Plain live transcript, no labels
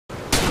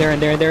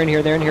They're in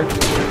here.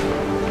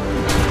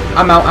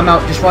 I'm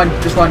out. Just run.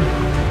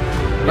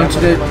 Run to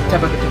the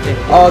Tepa.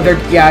 Oh,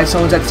 yeah,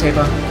 someone's at the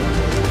Tepa.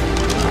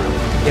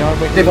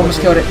 They've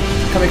almost killed it.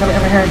 Come here,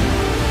 Harry.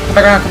 Come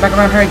back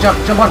around, Harry. Jump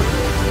on.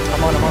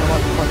 I'm on.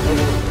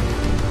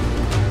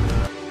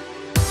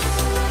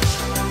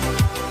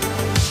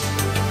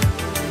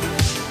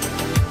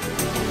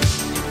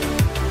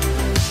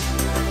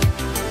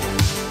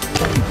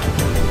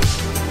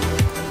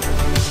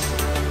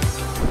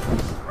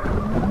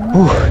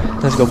 Whew,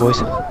 let's go,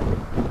 boys.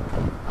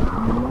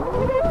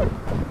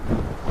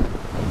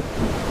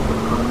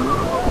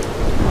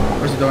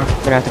 Where's the door?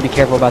 Gonna have to be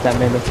careful about that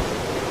mammoth.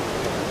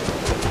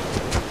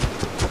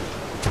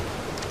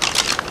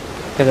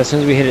 Because as soon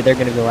as we hit it, they're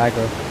gonna go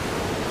aggro.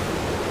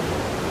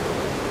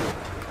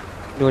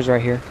 Door's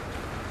right here.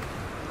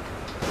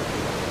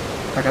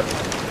 Back up.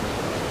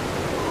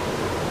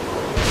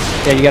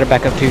 Yeah, you gotta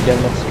back up too,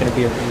 Devin. That's gonna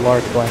be a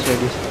large blast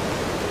radius.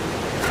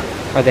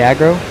 Are they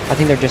aggro? I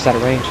think they're just out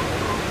of range.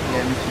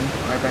 Yeah, me too.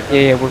 Right back up.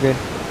 Yeah, we're good.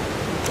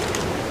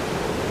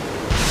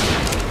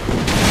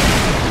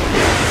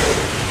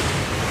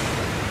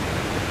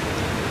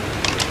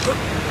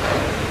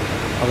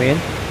 Are we in?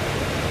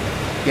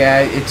 Yeah,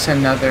 it's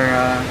another,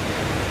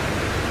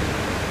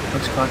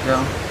 what's it called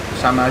though?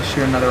 So I'm gonna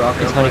shoot another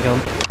rocket. It's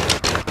honeycomb.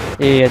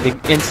 Yeah, the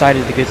inside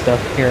is the good stuff.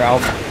 Here, I'll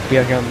be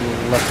out here on the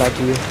left side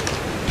to you.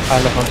 I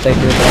don't know if I'm safe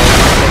here,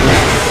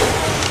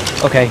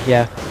 but okay,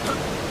 yeah.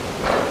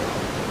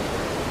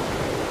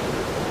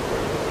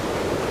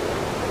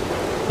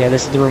 Yeah,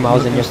 this is the room I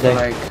was in yesterday.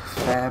 Like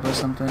Fab or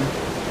something.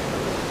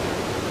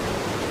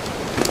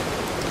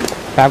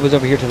 Fab was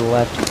over here to the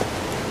left.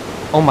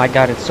 Oh my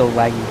god, it's so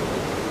laggy.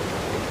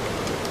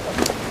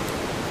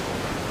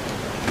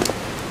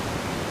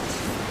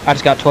 I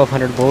just got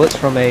 1,200 bullets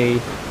from a...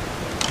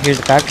 Here's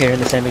a fabricator in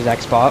the same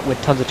exact spot with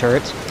tons of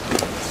turrets.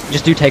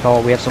 Just do take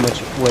all, we have so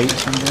much weight.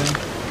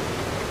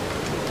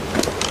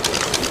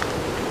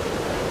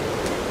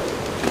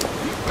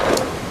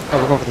 Oh,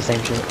 we're going for the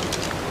same shit.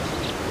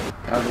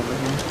 Over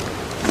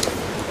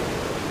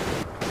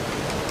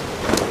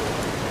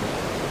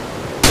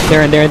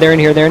here. They're in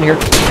here.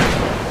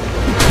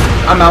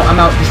 I'm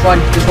out. Just run.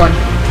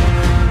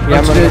 Yeah,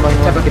 I'm running.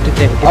 Get to the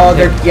table. Oh,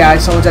 yeah,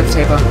 someone's at the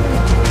Tepa.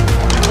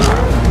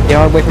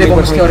 Yeah, wait for me. They've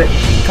almost killed it.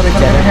 Come here,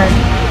 Harry.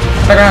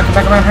 Come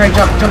back around, Harry.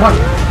 Jump on.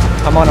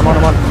 I'm on. Come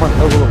on.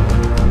 Oh.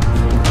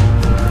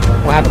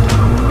 What happened?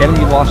 Devin,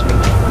 you lost me.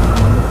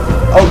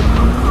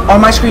 Oh,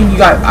 on my screen,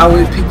 I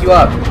would pick you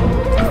up.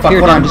 Fuck, Here,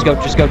 hold on. Just go.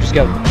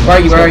 Where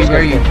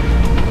are you?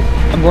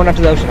 I'm going out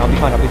to the ocean. I'll be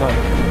fine.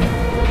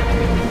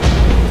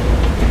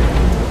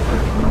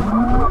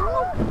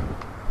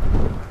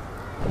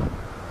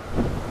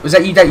 Was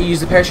that you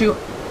used the parachute?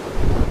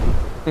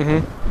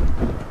 Mm-hmm.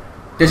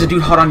 There's a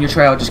dude hot on your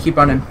trail. Just keep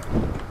running.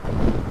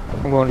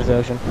 I'm going to the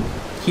ocean.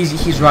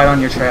 He's right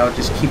on your trail.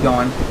 Just keep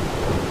going.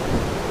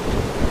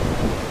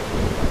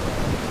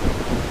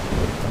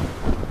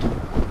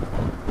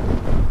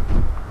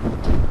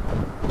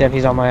 Dev,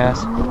 he's on my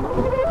ass.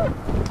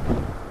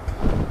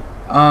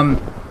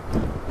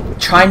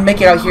 Try and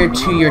make it out here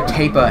to your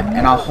Tepa,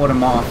 and I'll hold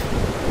him off.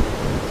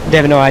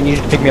 Devin, no, I need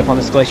you to pick me up on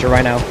this glacier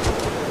right now.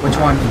 Which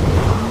one?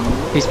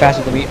 He's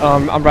faster than me.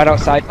 I'm right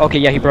outside. Okay,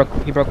 yeah, he broke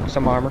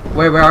some armor.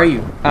 Where are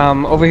you?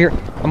 Over here.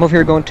 I'm over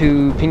here going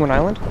to Penguin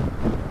Island.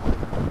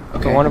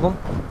 Okay. For one of them.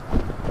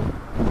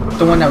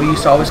 The one that we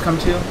used to always come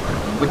to?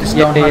 With the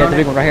stone yeah, hut on the it?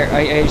 big one right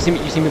here. You see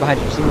me behind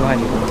you.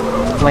 Land.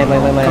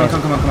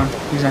 Come on.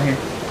 He's not here.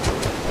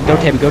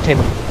 Go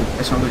table.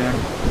 That's what we're doing.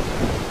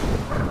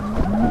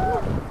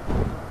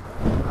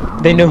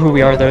 They know who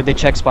we are, though. They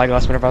checked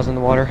spyglass whenever I was in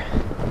the water.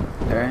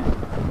 Alright.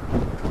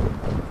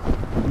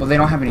 Well, they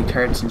don't have any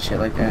turrets and shit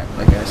like that,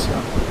 like us, so.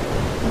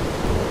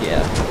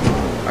 Yeah.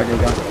 Alright, there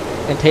we go.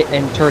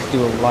 And turrets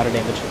do a lot of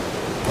damage.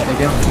 They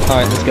do?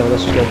 Alright, let's go.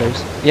 Let's just go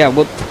those. Yeah,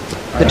 well,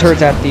 the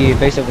turrets at the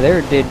base over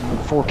there did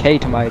 4K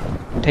to my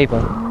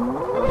Tepa.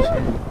 Oh,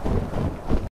 shit.